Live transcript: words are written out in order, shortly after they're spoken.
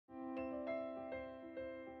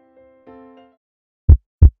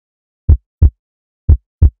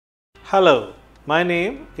Hello, my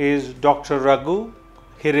name is Dr. Raghu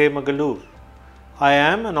Hiremagalur. I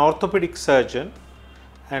am an orthopedic surgeon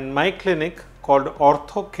and my clinic called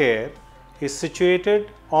Ortho Care is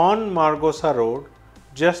situated on Margosa Road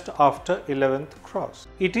just after 11th Cross.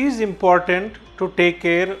 It is important to take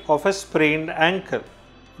care of a sprained ankle.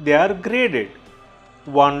 They are graded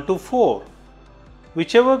 1 to 4.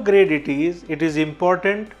 Whichever grade it is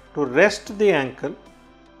important to rest the ankle,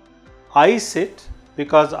 ice it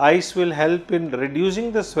because ice will help in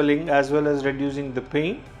reducing the swelling as well as reducing the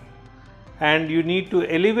pain, and you need to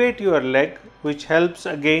elevate your leg, which helps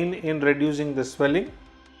again in reducing the swelling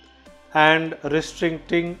and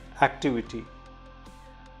restricting activity.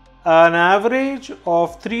 An average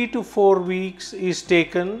of 3 to 4 weeks is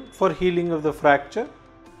taken for healing of the fracture.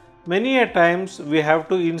 Many a times we have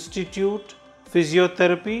to institute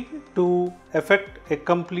physiotherapy to effect a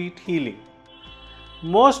complete healing.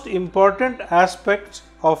 Most important aspects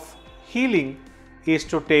of healing is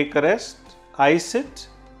to take a rest, ice it,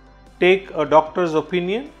 take a doctor's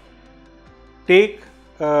opinion, take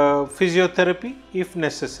physiotherapy if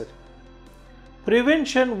necessary.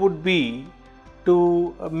 Prevention would be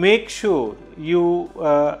to make sure you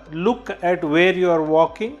look at where you are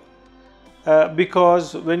walking,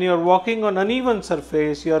 because when you are walking on uneven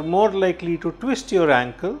surface, you are more likely to twist your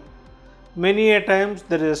ankle. Many a times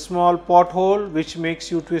there is a small pothole which makes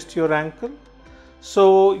you twist your ankle.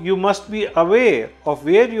 So you must be aware of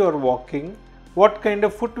where you are walking, what kind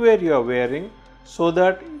of footwear you are wearing, so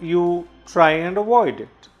that you try and avoid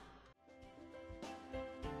it.